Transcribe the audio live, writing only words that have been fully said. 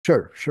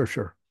Sure, sure,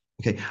 sure.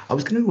 Okay, I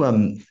was going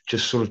to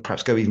just sort of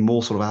perhaps go even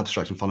more sort of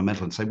abstract and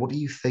fundamental and say, what do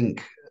you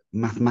think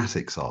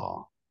mathematics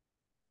are?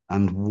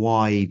 And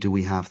why do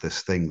we have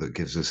this thing that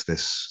gives us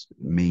this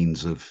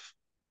means of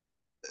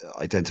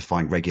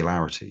identifying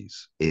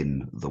regularities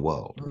in the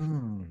world?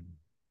 Mm.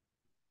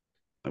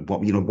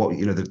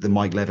 The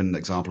Mike Levin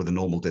example of the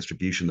normal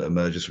distribution that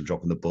emerges from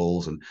dropping the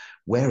balls, and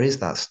where is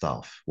that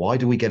stuff? Why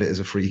do we get it as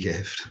a free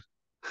gift?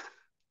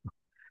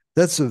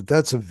 That's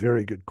a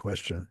very good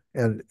question.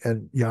 And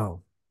yeah,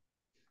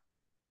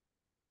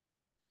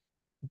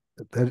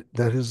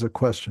 that is a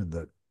question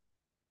that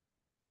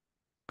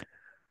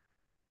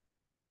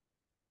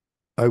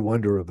I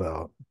wonder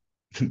about.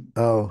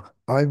 Oh,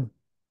 I'm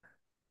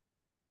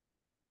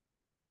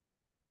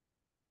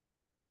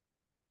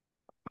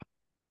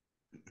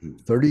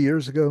 30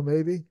 years ago,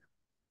 maybe.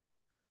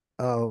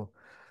 Uh,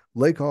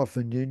 Lakoff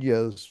and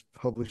Nunez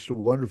published a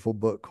wonderful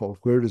book called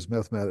Where Does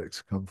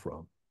Mathematics Come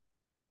From?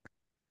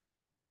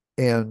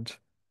 And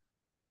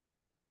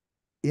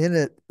in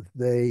it,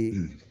 they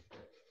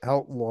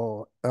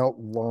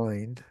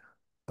outlined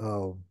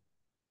um,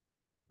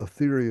 a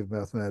theory of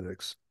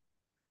mathematics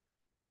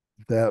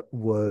that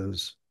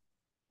was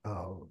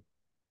uh,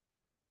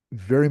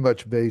 very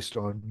much based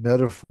on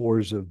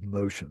metaphors of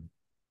motion.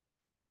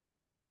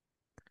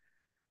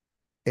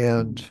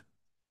 And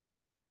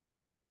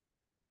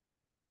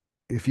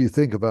if you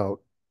think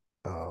about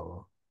uh,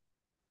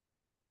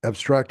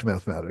 abstract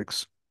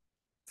mathematics,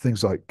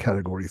 things like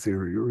category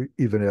theory or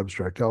even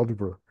abstract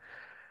algebra,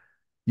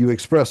 you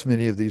express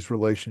many of these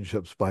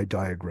relationships by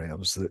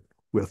diagrams that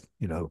with,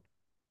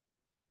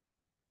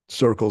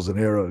 circles and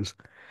arrows.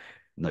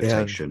 And,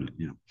 Notation.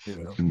 Yeah.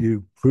 Mm.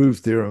 you prove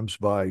theorems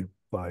by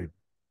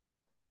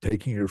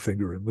taking your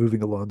finger and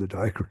moving along the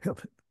diagram and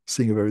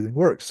seeing if everything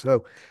works.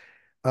 So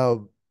uh,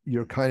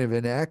 you're kind of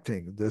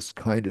enacting this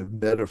kind of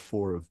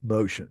metaphor of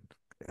motion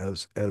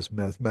as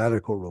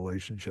mathematical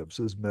relationships,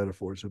 as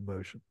metaphors of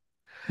motion.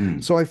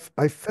 Mm. So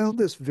I found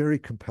this very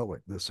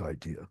compelling, this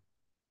idea.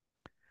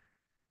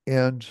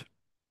 And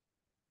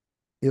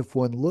if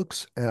one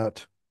looks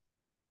at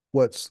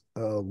what's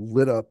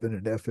lit up in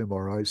an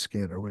fMRI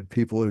scanner when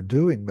people are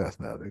doing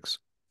mathematics,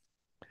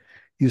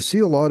 you see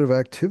a lot of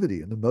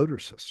activity in the motor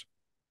system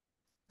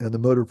and the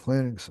motor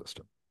planning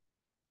system.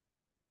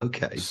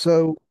 Okay,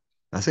 So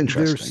that's there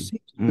interesting.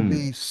 seems to Mm.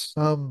 be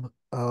some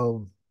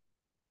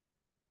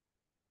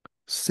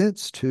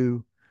sense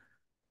to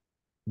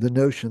the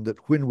notion that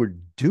when we're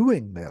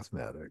doing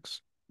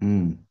mathematics,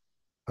 Mm.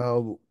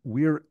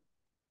 we're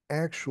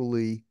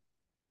actually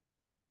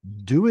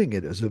doing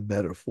it as a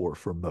metaphor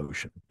for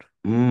motion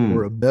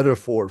or a Mm.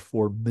 metaphor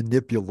for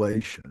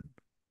manipulation.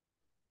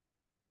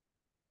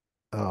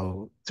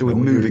 Uh, So we're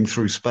when you're moving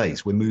through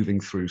space. We're moving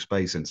through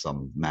space in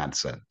some mad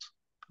sense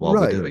while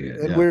we're right, doing it.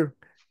 and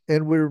Yeah.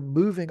 we're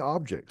moving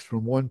objects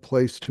from one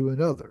place to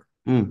another.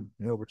 Mm.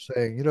 We're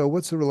saying,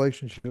 what's the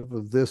relationship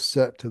of this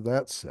set to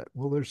that set?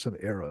 Well, there's some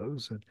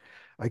arrows, and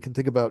I can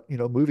think about,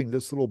 moving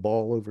this little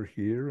ball over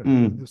here and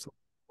moving Mm. this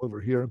over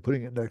here and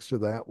putting it next to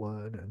that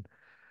one. And,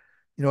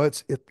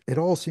 it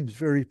all seems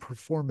very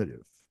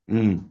performative,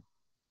 Mm.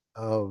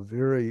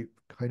 very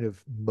kind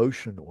of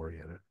motion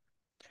oriented.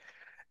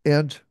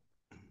 And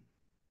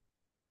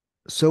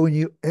so when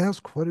you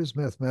ask what is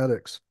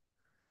mathematics,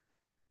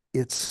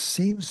 it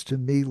seems to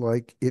me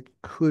like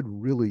it could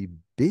really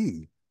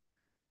be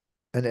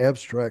an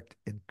abstract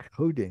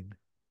encoding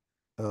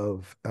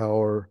of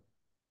our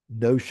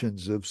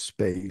notions of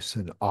space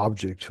and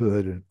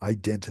objecthood and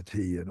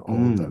identity and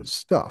all of that Mm.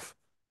 stuff.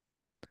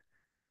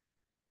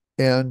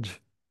 And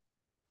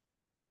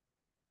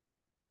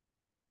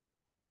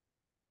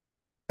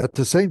at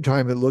the same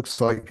time, it looks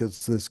like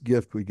it's this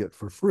gift we get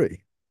for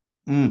free.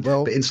 Mm. But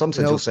Well, in some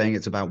sense, you're saying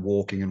it's about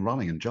walking and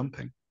running and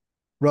jumping.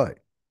 right.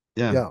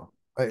 Yeah. Yeah.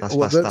 I, That's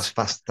well, that's that's, that's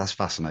fast. That's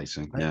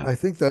fascinating. I, Yeah. I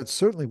think that's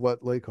certainly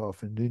what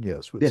Lakoff and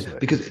Nunez would Yeah, say.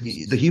 because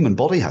the human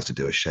body has to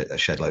do a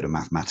shed load of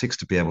mathematics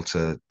to be able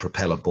to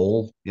propel a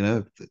ball,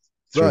 through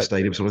a Right.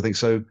 stadium sort of thing.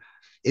 So,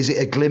 is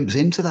it a glimpse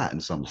into that in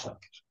some sense?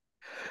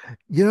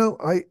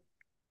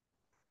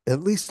 At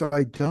least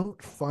I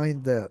don't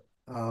find that,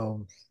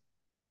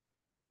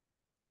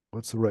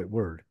 what's the right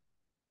word?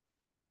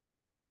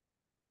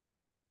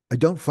 I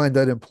don't find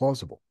that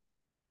implausible.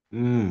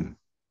 Mm.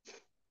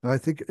 I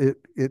think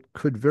it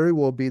could very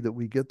well be that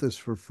we get this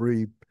for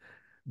free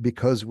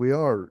because we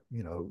are,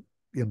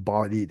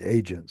 embodied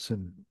agents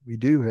and we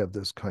do have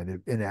this kind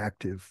of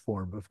inactive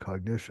form of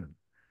cognition.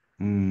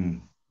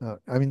 Mm.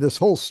 I mean, this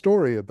whole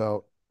story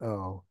about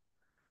uh,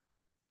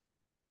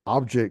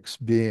 objects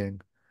being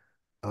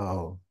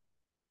uh,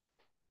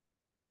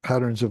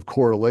 patterns of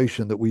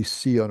correlation that we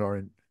see on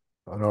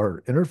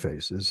our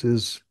interfaces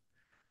is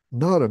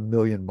not a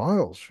million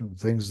miles from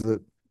things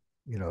that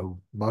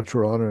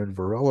Maturana and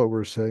Varela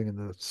were saying in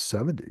the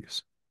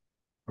 70s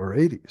or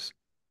 80s.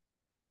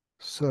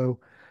 So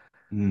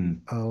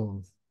Mm.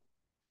 um,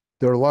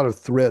 there are a lot of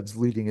threads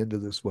leading into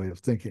this way of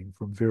thinking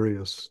from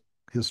various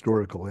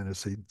historical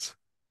antecedents.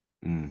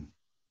 Mm.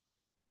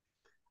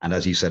 And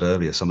as you said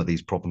earlier, some of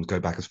these problems go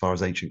back as far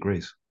as ancient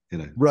Greece. you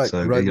know. Right,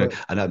 So right, you know,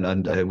 right. and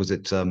Yeah, was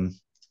it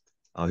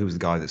who was the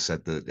guy that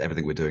said that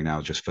everything we're doing now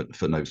is just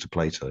footnotes to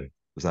Plato?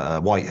 Was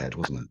that Whitehead,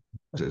 wasn't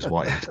it? It was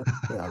Whitehead.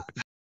 yeah.